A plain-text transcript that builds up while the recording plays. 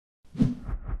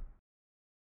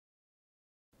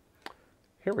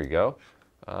Here we go.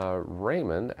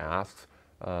 Raymond asks,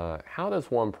 how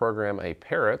does one program a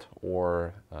Parrot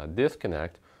or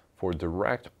disconnect for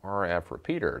direct RF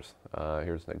repeaters?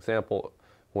 Here's an example.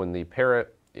 When the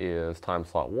Parrot is time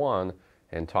slot 1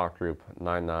 and talk group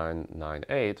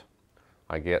 9998,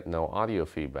 I get no audio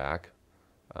feedback,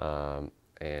 and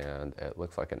it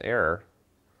looks like an error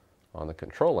on the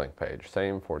control link page.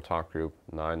 Same for talk group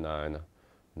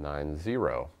 9990.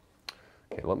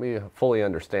 Okay, let me fully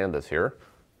understand this here.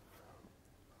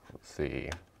 Let's see.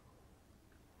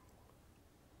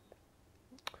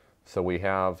 So we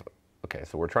have, okay,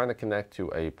 so we're trying to connect to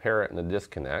a Parrot and a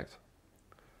disconnect.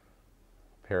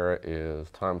 Parrot is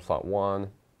time slot 1.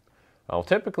 Well,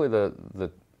 typically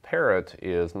the Parrot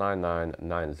is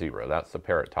 9990. That's the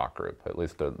Parrot talk group, at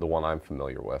least the one I'm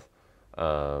familiar with.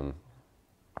 Let's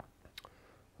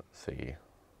see.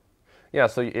 Yeah,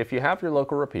 so if you have your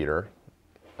local repeater,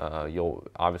 you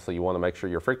want to make sure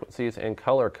your frequencies and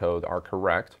color code are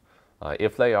correct.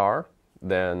 If they are,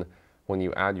 then when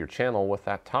you add your channel with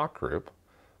that talk group,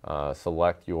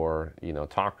 select your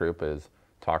talk group is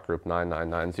talk group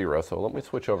 9990. So let me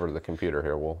switch over to the computer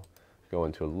here. We'll go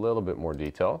into a little bit more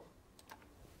detail.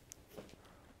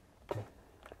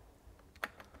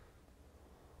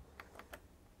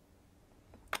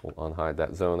 We'll unhide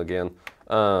that zone again.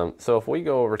 So if we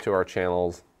go over to our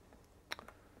channels,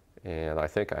 and I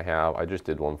think I just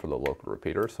did one for the local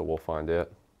repeater, so we'll find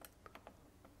it.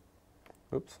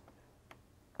 Oops.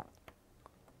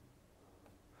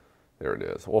 There it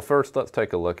is. Well, first let's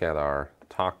take a look at our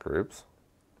talk groups.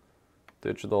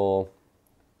 Digital.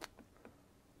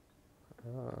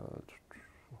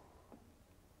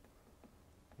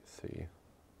 Let's see.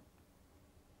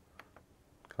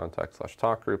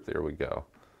 Contact/talk group, there we go.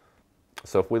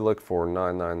 So if we look for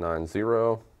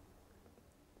 9990,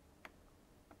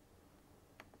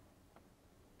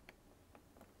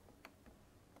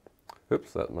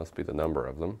 oops, that must be the number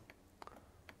of them.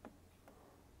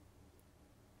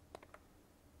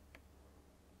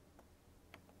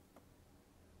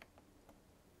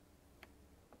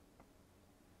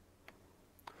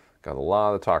 Got a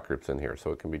lot of talk groups in here,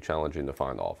 so it can be challenging to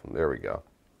find all of them. There we go.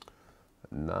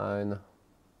 9.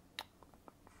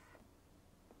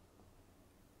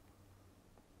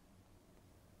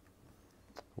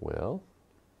 Well,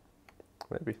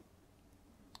 maybe.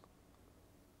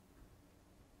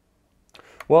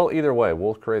 Well, either way,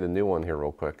 we'll create a new one here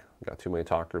real quick. Got too many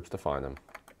talk groups to find them.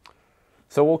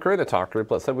 So we'll create a talk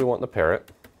group. Let's say we want the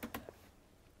Parrot.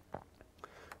 In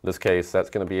this case,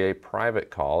 that's going to be a private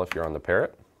call if you're on the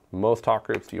Parrot. Most talk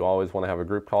groups, you always want to have a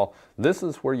group call. This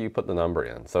is where you put the number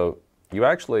in. So you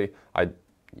actually, I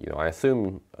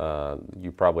assume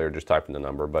you probably are just typing the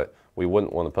number, but we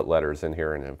wouldn't want to put letters in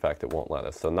here, and in fact, it won't let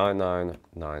us. So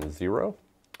 9990,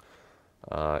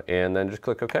 and then just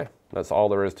click OK. That's all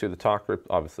there is to the talk group.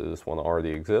 Obviously, this one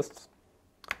already exists.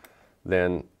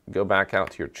 Then go back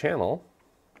out to your channel,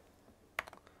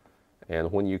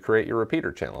 and when you create your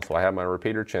repeater channel, so I have my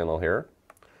repeater channel here.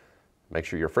 Make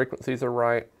sure your frequencies are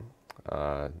right.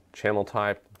 Channel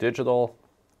type, digital.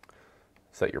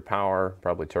 Set your power,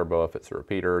 probably turbo if it's a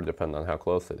repeater, depending on how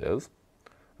close it is.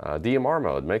 DMR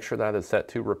mode, make sure that is set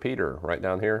to repeater right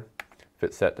down here. If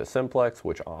it's set to simplex,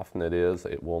 which often it is,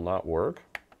 it will not work.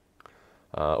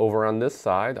 Over on this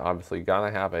side, obviously you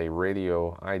gotta have a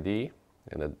radio ID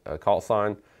and a call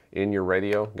sign in your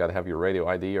radio. You gotta have your radio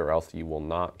ID or else you will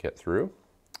not get through.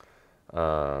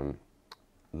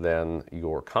 Then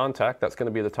your contact, that's going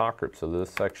to be the talk group. So this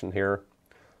section here,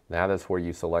 that is where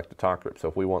you select the talk group. So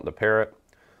if we want the Parrot,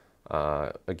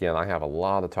 again, I have a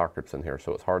lot of talk groups in here,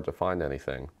 so it's hard to find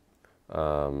anything.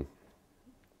 One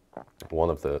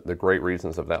of the great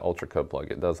reasons of that Ultra Code plug,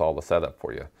 it does all the setup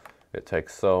for you. It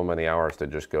takes so many hours to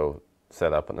just go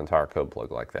set up an entire code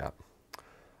plug like that.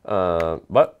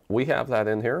 But we have that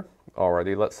in here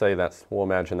already. Let's say we'll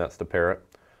imagine that's the Parrot.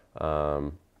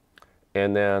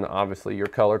 And then obviously your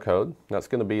color code, that's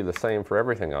going to be the same for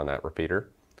everything on that repeater.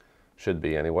 Should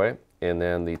be anyway. And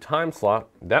then the time slot,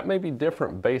 that may be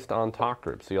different based on talk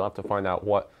group. So you'll have to find out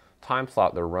what time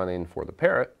slot they're running for the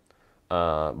Parrot.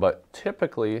 But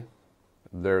typically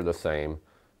they're the same.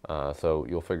 So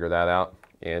you'll figure that out.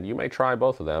 And you may try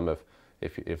both of them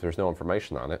if there's no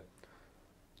information on it.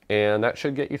 And that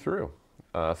should get you through.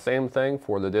 Same thing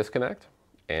for the disconnect,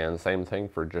 and same thing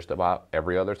for just about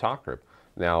every other talk group.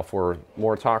 Now for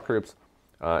more talk groups,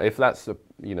 if that's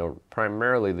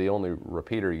primarily the only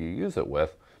repeater you use it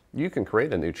with, you can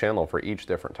create a new channel for each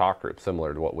different talk group,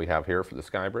 similar to what we have here for the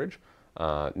Skybridge.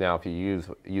 Now if you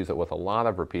use it with a lot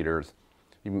of repeaters,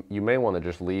 you may want to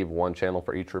just leave one channel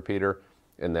for each repeater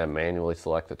and then manually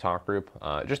select the talk group.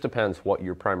 It just depends what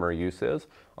your primary use is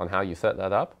on how you set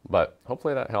that up, but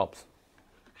hopefully that helps.